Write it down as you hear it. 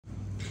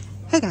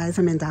Hey guys,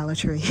 I'm in Dollar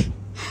Tree.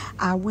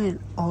 I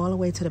went all the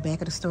way to the back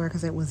of the store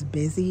because it was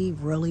busy,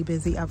 really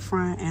busy up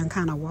front, and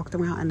kind of walked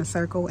around in a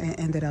circle and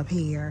ended up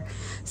here.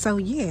 So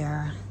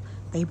yeah,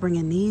 they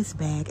bringing these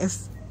back.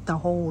 It's the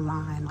whole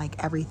line,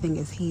 like everything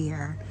is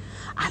here.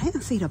 I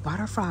didn't see the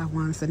butterfly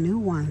ones, the new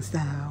ones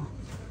though.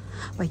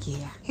 But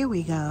yeah, here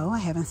we go. I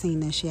haven't seen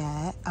this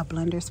yet. A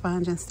blender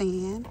sponge and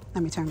stand.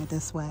 Let me turn it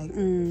this way.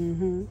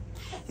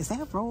 Is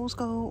that rose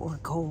gold or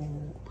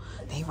gold?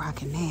 They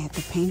rocking that,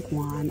 the pink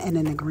one, and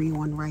then the green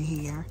one right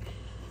here,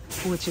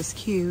 which is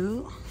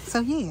cute. So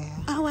yeah.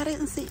 Oh, I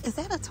didn't see. Is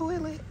that a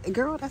toilet?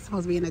 Girl, that's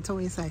supposed to be in the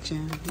toy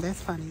section.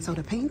 That's funny. So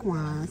the pink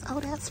ones. Oh,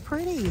 that's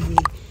pretty.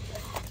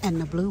 And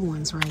the blue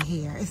ones right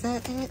here. Is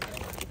that it?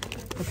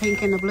 The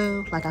pink and the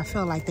blue? Like, I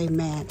feel like they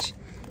match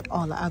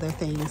all the other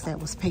things that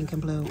was pink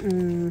and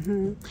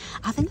blue.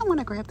 I think I want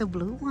to grab the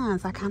blue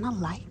ones. I kind of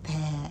like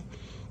that.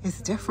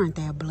 It's different,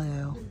 that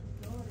blue.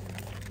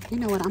 You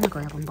know what? I'm going to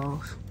grab them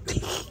both.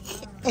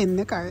 In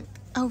the cart.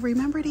 Oh,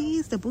 remember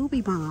these? The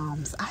booby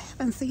bombs. I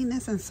haven't seen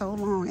this in so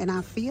long, and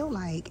I feel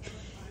like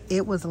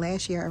it was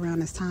last year around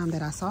this time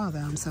that I saw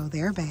them, so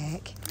they're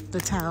back. The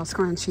towel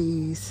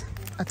scrunchies,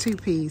 a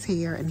two-piece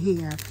here and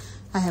here.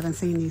 I haven't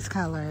seen these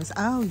colors.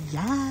 Oh,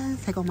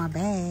 yes. Take on my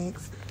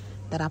bags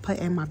that I put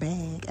in my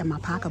bag and my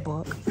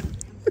pocketbook.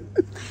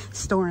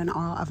 Storing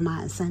all of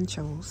my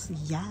essentials.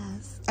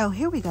 Yes. Oh,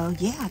 here we go.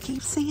 Yeah, I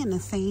keep seeing the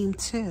same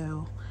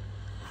too.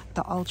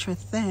 The ultra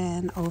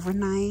thin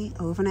overnight.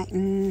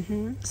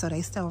 So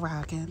they still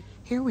rocking.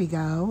 Here we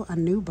go. A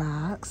new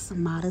box.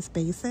 Modest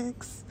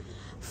Basics.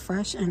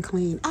 Fresh and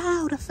clean.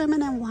 Oh, the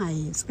feminine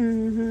wipes.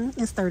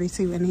 It's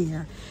 32 in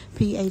here.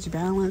 pH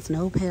balance.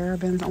 No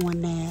parabens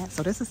on that.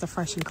 So this is the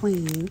fresh and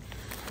clean.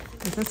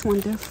 Is this one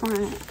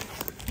different?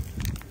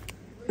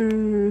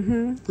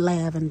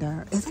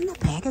 Lavender. Isn't the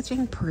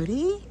packaging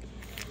pretty?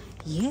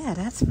 Yeah,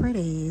 that's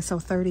pretty. So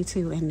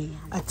 32 in there.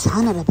 A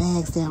ton of the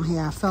bags down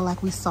here. I feel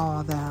like we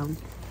saw them.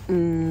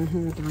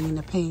 Green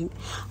to pink.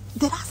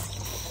 Did I see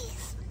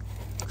these?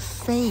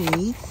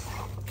 Faith.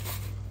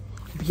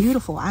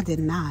 Beautiful. I did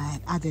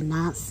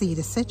not see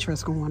the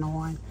citrus going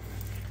on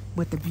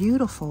with the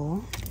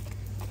beautiful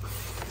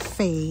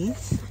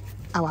Faith.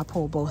 Oh, I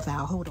pulled both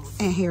out. Hold on.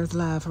 And here's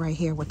Love right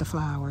here with the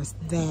flowers.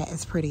 That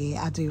is pretty.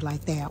 I do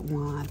like that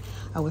one.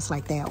 Oh, it's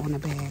like that on the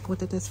back. What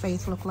did this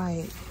face look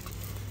like?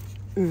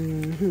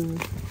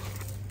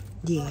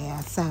 Yeah,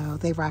 so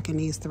they rocking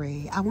these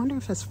three. I wonder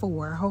if it's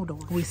 4. Hold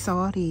on. We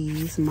saw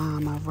these,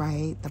 Mama,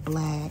 right? The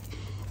black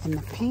and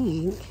the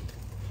pink.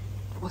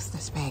 What's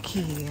this back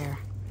here?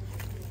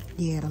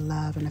 Yeah, the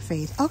Love and the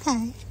Faith.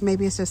 Okay,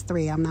 maybe it's just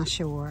 3. I'm not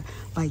sure.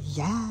 But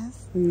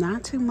yes,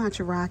 not too much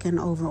rocking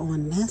over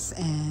on this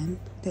end.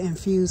 The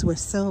infused with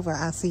silver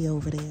I see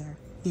over there.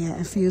 Yeah,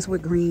 infused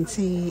with green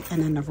tea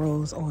and then the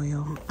rose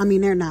oil. I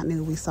mean, they're not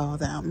new. We saw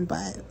them,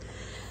 but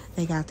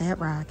they got that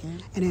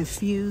rocking. An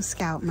infused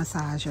scalp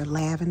massager,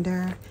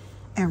 lavender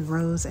and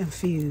rose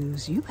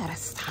infused. You better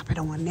stop it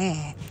on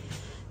that.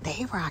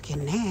 They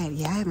rocking that.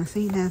 Yeah, I haven't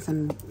seen this,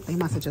 and they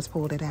must have just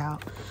pulled it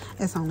out.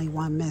 It's only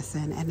one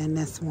missing, and then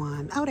this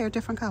one. Oh, they're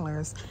different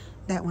colors.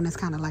 That one is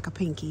kind of like a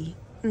pinky.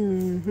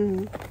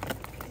 And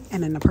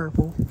then the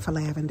purple for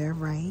lavender,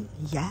 right?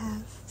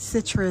 Yes.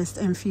 Citrus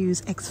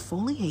infused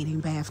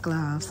exfoliating bath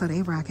gloves. So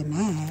they rocking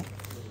that.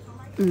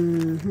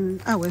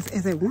 Oh,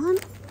 is it one?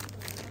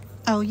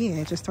 Oh,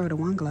 yeah, just throw the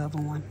one glove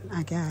on,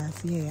 I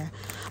guess, yeah.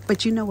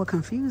 But you know what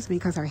confused me?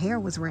 Because her hair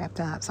was wrapped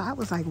up. So I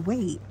was like,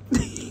 wait.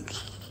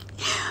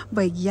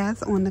 But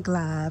yes, on the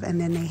glove.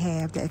 And then they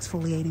have the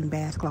exfoliating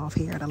bath cloth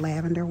here. The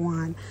lavender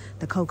one,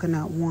 the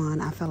coconut one,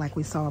 I feel like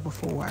we saw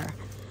before.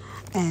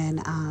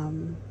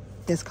 And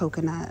this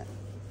coconut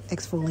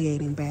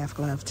exfoliating bath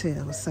glove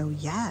too. So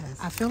yes,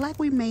 I feel like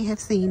we may have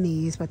seen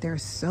these, but they're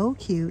so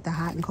cute. The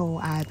hot and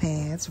cold eye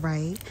pads,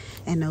 right?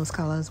 And those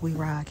colors we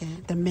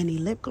rocking. The mini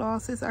lip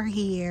glosses are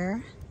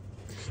here.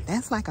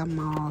 That's like a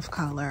mauve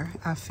color,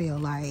 I feel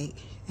like.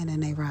 And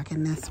then they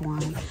rocking this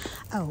one.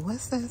 Oh,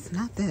 what's this?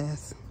 Not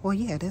this. Well,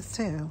 yeah, this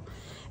too.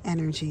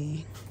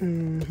 Energy.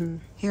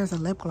 Here's a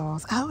lip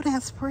gloss. Oh,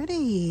 that's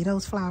pretty.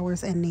 Those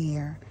flowers in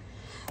there.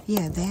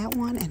 Yeah, that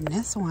one and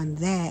this one.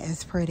 That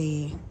is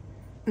pretty.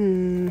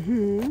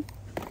 And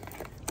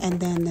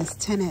then this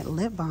tinted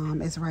lip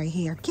balm is right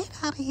here. Get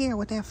out of here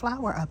with that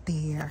flower up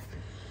there.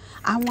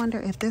 I wonder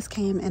if this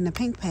came in the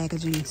pink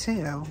packaging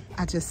too.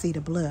 I just see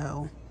the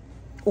blue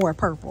or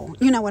purple.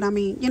 You know what I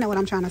mean? You know what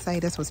I'm trying to say?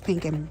 This was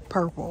pink and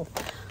purple.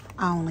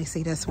 I only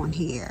see this one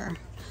here.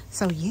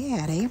 So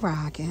yeah, they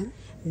rocking.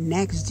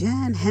 Next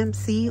Gen hemp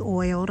seed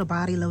oil, the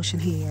body lotion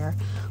here.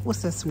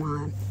 What's this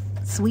one?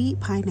 Sweet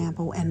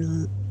pineapple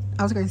and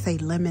I was going to say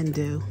lemon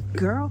dew.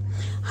 Girl,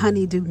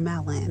 honeydew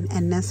melon.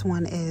 And this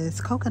one is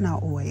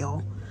coconut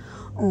oil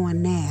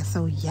on that.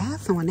 So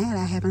yes, on that,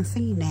 I haven't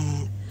seen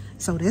that.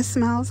 So this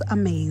smells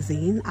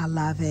amazing. I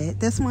love it.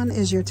 This one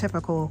is your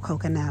typical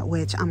coconut,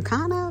 which I'm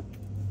kind of,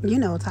 you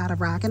know, tired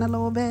of rocking a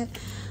little bit.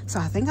 So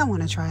I think I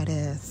want to try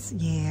this.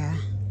 Yeah.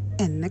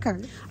 In the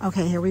cart.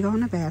 Okay, here we go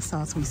on the bath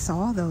salts. We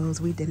saw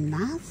those. We did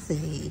not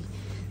see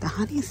The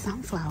honey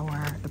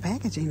sunflower, the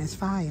packaging is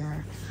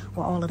fire with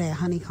all of that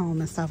honeycomb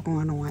and stuff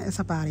going on. It's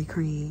a body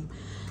cream,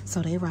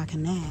 so they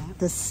rocking that.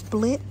 The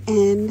split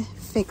end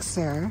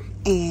fixer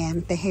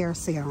and the hair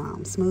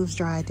serum, smooths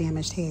dry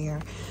damaged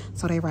hair,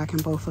 so they rocking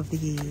both of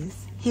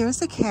these. Here's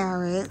the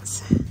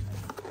carrots.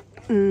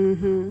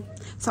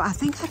 So I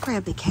think I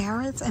grabbed the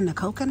carrots and the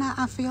coconut,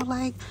 I feel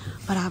like,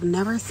 but I've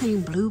never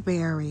seen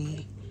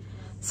blueberry,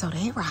 so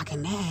they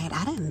rocking that.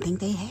 I didn't think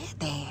they had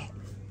that.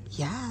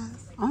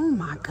 Yes. Oh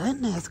my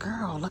goodness,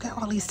 girl, look at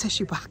all these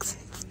tissue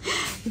boxes.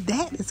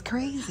 That is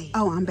crazy.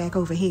 Oh, I'm back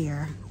over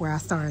here where I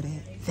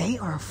started. They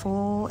are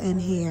full in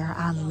here.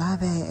 I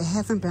love it. It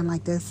hasn't been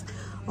like this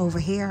over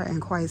here in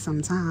quite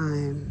some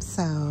time,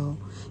 so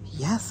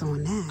yes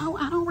on that. Oh,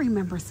 I don't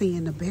remember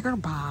seeing the bigger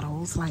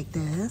bottles like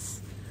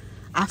this.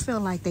 I feel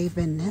like they've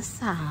been this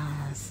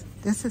size.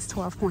 This is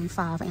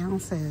 12.5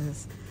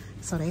 ounces,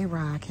 so they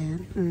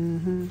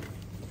rocking.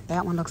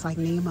 That one looks like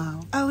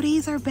Nemo. Oh,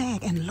 these are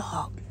back, and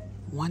look,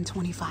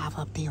 125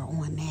 up there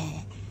on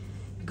that,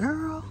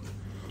 girl.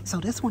 So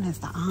this one is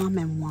the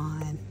almond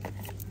one.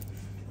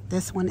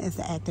 This one is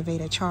the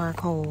activated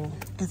charcoal.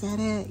 Is that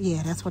it?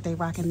 Yeah, that's what they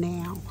rocking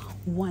now.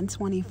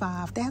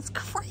 125. That's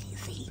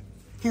crazy.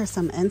 Here's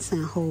some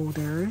incense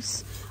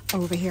holders.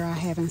 Over here I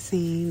haven't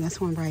seen. This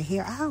one right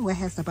here. Oh, it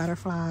has the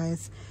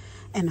butterflies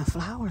and the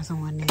flowers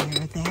on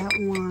there. That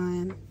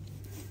one.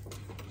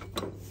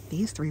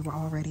 These three were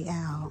already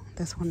out.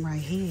 This one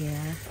right here.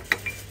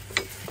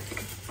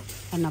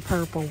 And the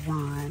purple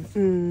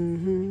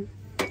one.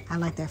 I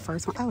like that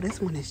first one. Oh,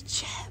 this one is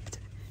chipped.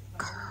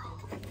 Girl.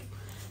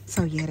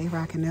 So yeah, they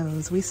rocking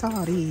those. We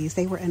saw these.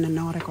 They were in the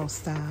nautical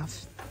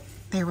stuff.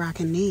 They're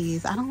rocking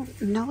these. I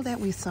don't know that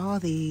we saw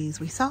these.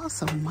 We saw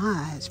so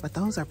much, but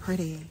those are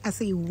pretty. I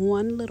see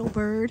one little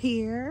bird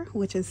here,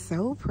 which is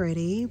so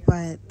pretty,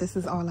 but this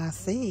is all I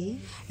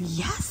see.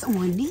 Yes,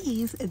 on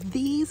these.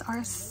 These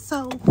are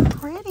so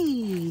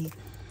pretty.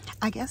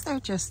 I guess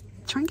they're just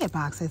trinket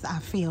boxes, I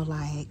feel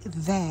like.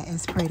 That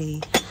is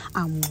pretty.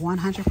 I'm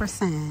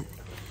 100%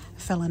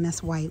 feeling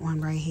this white one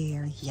right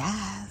here.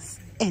 Yes.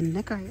 And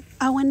the gray.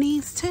 Oh, and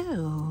these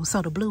too.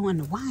 So the blue and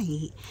the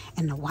white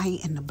and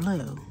the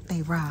blue,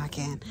 they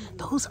rocking.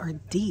 Those are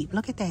deep.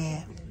 Look at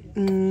that.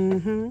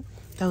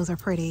 Those are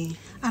pretty.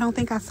 I don't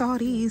think I saw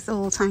these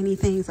little tiny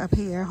things up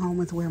here. Home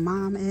is where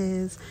mom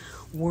is.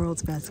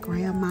 World's best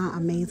grandma.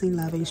 Amazing,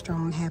 loving,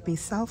 strong, happy,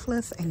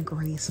 selfless, and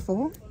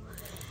graceful.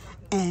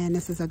 And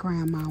this is a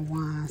grandma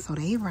one, so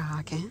they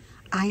rocking.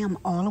 I am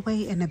all the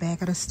way in the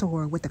back of the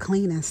store with the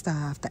cleaning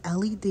stuff. The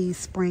LED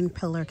spring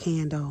pillar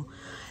candle.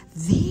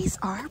 These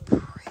are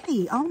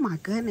pretty. Oh my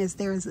goodness,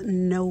 there's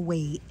no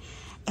weight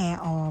at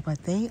all,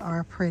 but they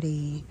are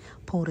pretty.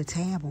 Pull the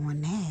tab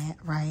on that,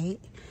 right?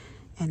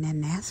 And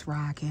then that's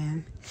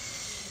rocking.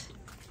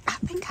 I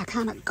think I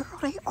kind of, girl,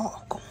 they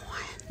all gone.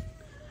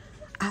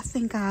 I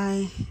think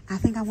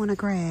I want to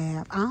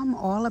grab. I'm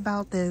all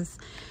about this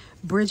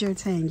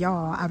Bridgerton,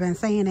 y'all. I've been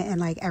saying it in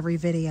like every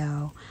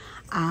video.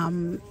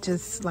 I'm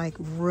just like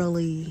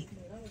really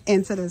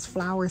into this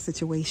flower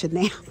situation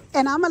now,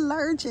 and I'm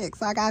allergic,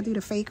 so I gotta do the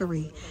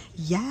fakery.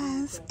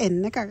 Yes,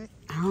 and nigga,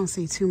 I don't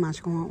see too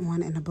much going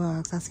on in the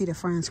books. I see the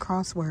French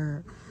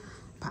crossword,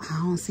 but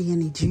I don't see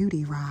any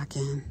Judy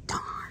rocking.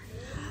 Darn.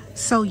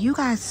 So you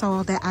guys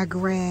saw that I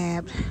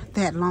grabbed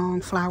that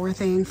long flower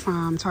thing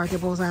from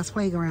Target Bullseye's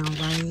Playground,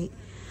 right?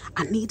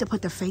 I need to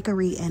put the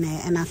fakery in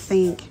it, and I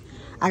think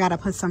I gotta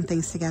put some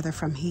things together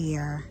from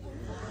here.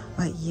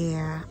 But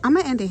yeah, I'm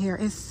gonna end it here.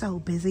 It's so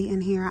busy in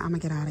here. I'm gonna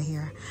get out of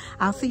here.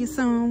 I'll see you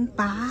soon.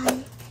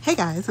 Bye. Hey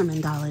guys, I'm in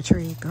Dollar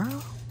Tree,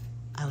 girl.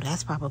 Oh,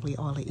 that's probably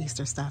all the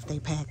Easter stuff they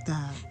packed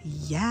up.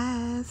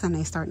 Yes, and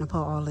they starting to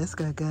pull all this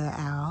good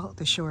out.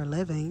 The Shore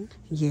Living.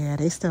 Yeah,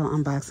 they still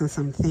unboxing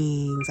some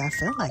things. I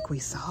feel like we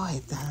saw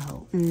it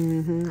though.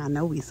 I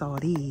know we saw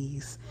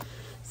these.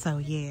 So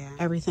yeah,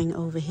 everything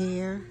over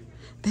here.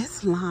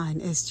 This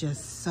line is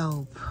just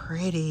so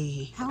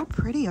pretty. How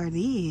pretty are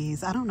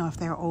these? I don't know if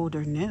they're old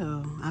or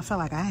new. I feel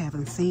like I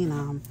haven't seen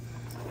them.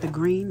 The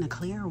green, the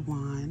clear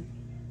one.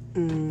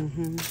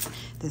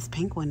 This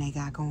pink one they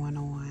got going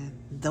on.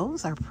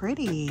 Those are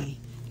pretty.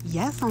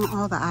 Yes, on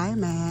all the eye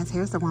masks.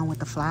 Here's the one with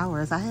the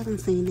flowers. I haven't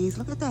seen these.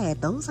 Look at that.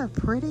 Those are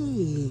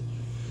pretty.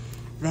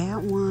 That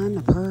one,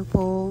 the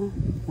purple.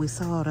 We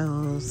saw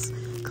those.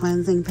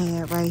 Cleansing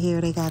pad right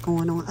here they got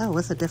going on. Oh,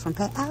 it's a different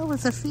pad. Oh,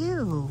 it's a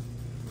few.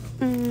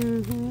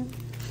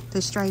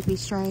 The stripy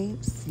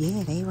stripes.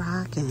 Yeah, they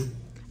rocking.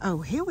 Oh,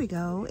 here we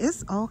go.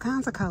 It's all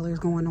kinds of colors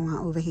going on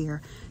over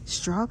here.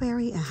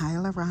 Strawberry and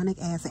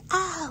hyaluronic acid.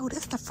 Oh,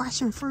 this is the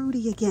fresh and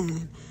fruity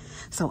again.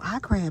 So I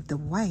grabbed the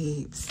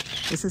wipes.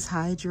 This is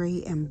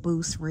Hydrate and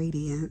Boost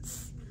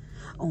Radiance.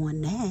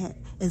 On that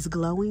is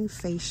Glowing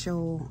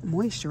Facial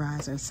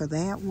Moisturizer. So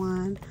that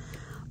one,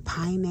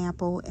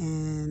 pineapple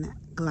and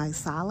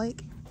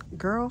glycolic.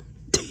 Girl,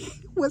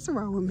 what's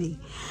wrong with me?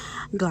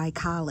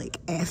 Glycolic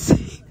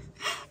acid.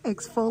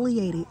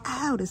 Exfoliating.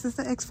 Oh, this is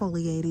the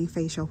exfoliating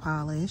facial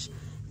polish.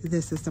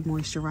 This is the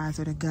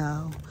moisturizer to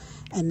go.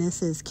 And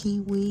this is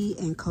kiwi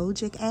and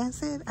kojic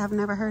acid. I've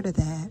never heard of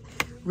that.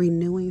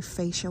 Renewing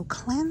Facial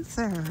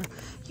Cleanser.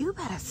 You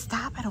better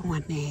stop it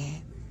on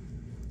that.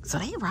 So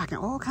they rocking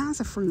all kinds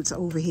of fruits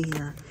over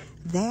here.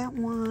 That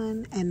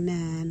one, and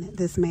then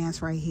this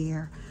mask right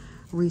here.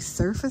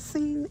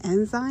 Resurfacing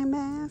Enzyme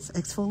Mask.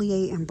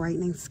 Exfoliate and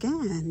Brightening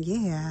Skin.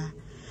 Yeah.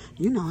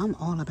 You know I'm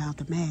all about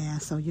the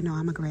mask, so you know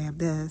I'm going to grab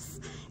this.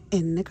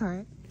 In the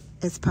cart,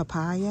 it's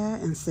papaya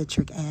and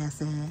citric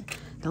acid.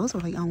 Those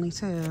were the only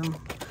two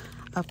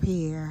up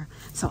here.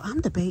 So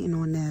I'm debating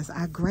on this.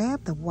 I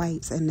grabbed the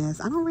wipes in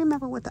this. I don't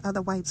remember what the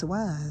other wipes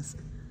was.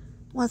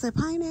 Was it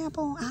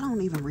pineapple? I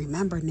don't even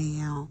remember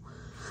now.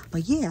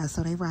 But yeah,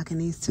 so they rocking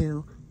these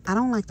two. I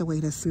don't like the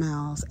way this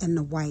smells in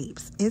the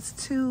wipes. It's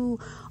too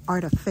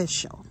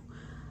artificial.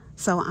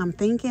 So I'm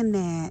thinking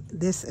that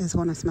this is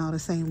going to smell the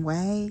same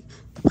way.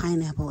 The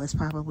pineapple is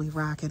probably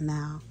rocking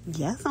now.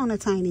 Yes, on the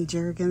tiny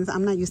Jergens.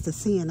 I'm not used to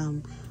seeing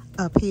them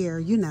up here,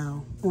 you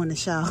know, on the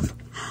shelf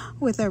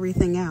with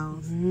everything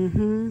else.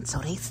 So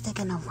they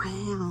sticking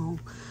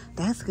around.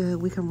 That's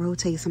good. We can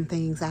rotate some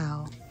things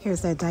out.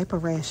 Here's that diaper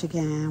rash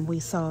again.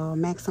 We saw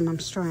Maximum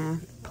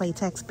Strength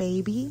Playtex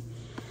Baby.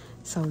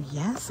 So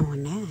yes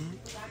on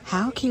that.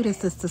 How cute is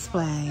this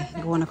display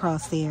going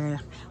across there?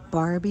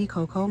 Barbie,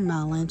 Coco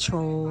Melon,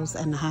 Trolls,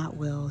 and the Hot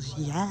Wheels.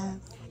 Yes.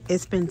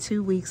 It's been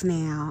 2 weeks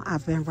now.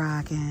 I've been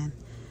rocking.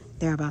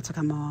 They're about to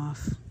come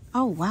off.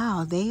 Oh,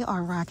 wow. They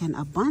are rocking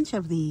a bunch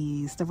of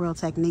these. The Real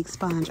Technique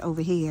sponge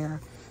over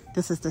here.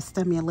 This is the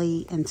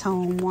Stimulate and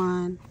Tone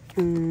one.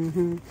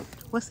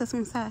 What's this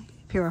one say?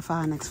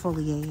 Purify and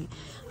Exfoliate.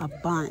 A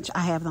bunch.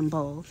 I have them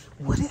both.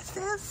 What is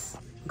this?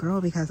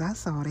 Girl, because I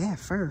saw that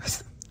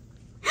first.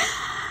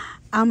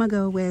 I'm going to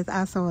go with,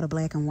 I saw the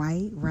black and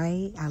white,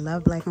 right? I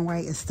love black and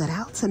white. It stood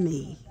out to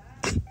me.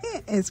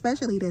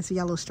 Especially this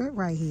yellow strip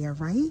right here,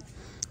 right?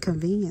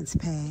 Convenience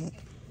pack.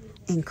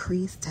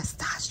 Increased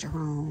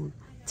testosterone.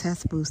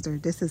 Test booster.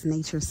 This is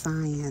Nature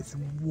Science.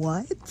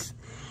 What?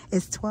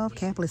 It's 12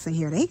 caplets in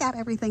here. They got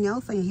everything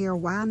else in here.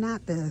 Why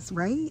not this,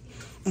 right?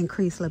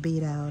 Increased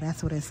libido.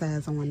 That's what it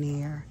says on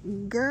there.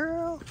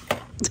 Girl.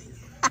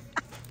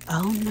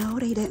 Oh no,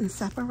 they didn't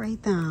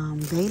separate them.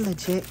 They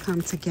legit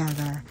come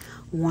together.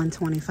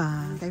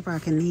 $125. They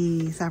rocking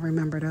these. I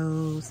remember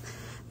those.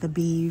 The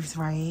beeves,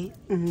 right?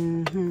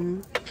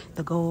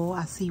 The gold.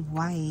 I see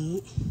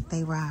white.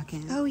 They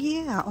rocking. Oh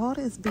yeah, all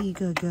this be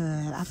good.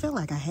 I feel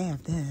like I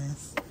have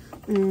this.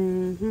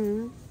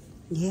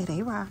 Yeah,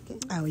 they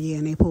rocking. Oh yeah,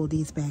 and they pulled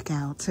these back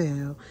out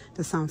too.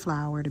 The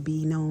sunflower, the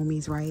bee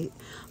nomies, right?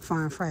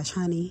 Farm fresh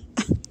honey.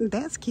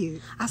 That's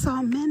cute. I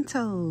saw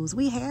Mentos.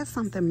 We had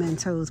something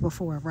Mentos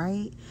before,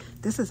 right?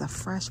 This is a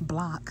fresh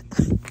block.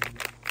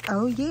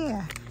 Oh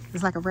yeah.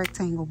 It's like a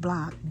rectangle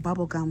block,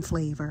 bubblegum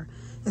flavor.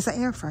 It's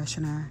an air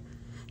freshener.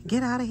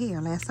 Get out of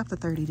here. Lasts up to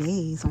 30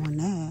 days on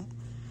that.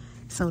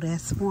 So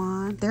that's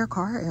one. They're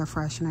car air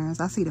fresheners.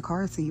 I see the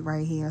car seat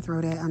right here.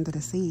 Throw that under the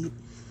seat.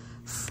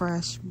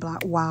 Fresh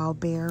block, wild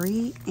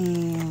berry,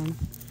 and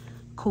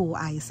cool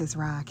ice is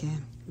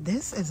rocking.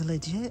 This is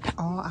legit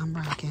all I'm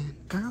rocking,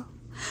 girl.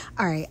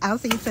 All right, I'll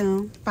see you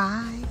soon.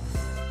 Bye.